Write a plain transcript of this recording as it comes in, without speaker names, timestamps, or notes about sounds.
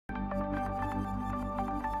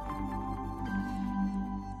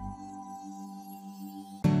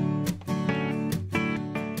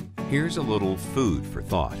Here's a little food for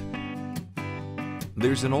thought.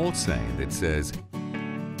 There's an old saying that says,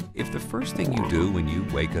 if the first thing you do when you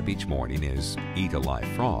wake up each morning is eat a live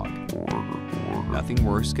frog, nothing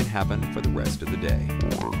worse can happen for the rest of the day.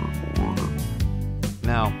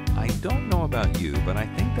 Now, I don't know about you, but I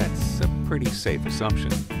think that's a pretty safe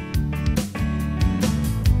assumption.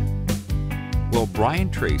 Well, Brian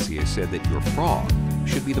Tracy has said that your frog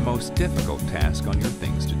should be the most difficult task on your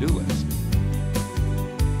things to do list.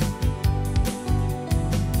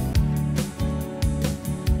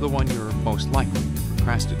 The one you're most likely to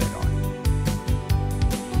procrastinate on.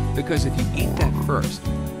 Because if you eat that first,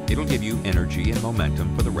 it'll give you energy and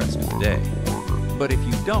momentum for the rest of the day. But if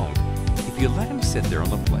you don't, if you let him sit there on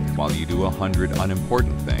the plate while you do 100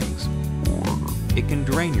 unimportant things, it can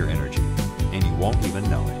drain your energy, and you won't even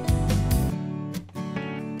know it.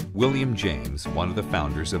 William James, one of the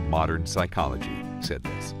founders of modern psychology, said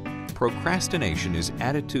this: procrastination is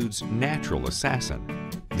attitude's natural assassin.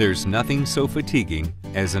 There's nothing so fatiguing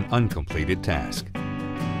as an uncompleted task.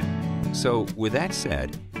 So, with that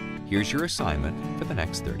said, here's your assignment for the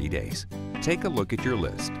next 30 days. Take a look at your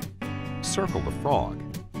list. Circle the frog.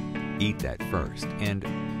 Eat that first, and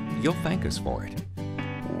you'll thank us for it.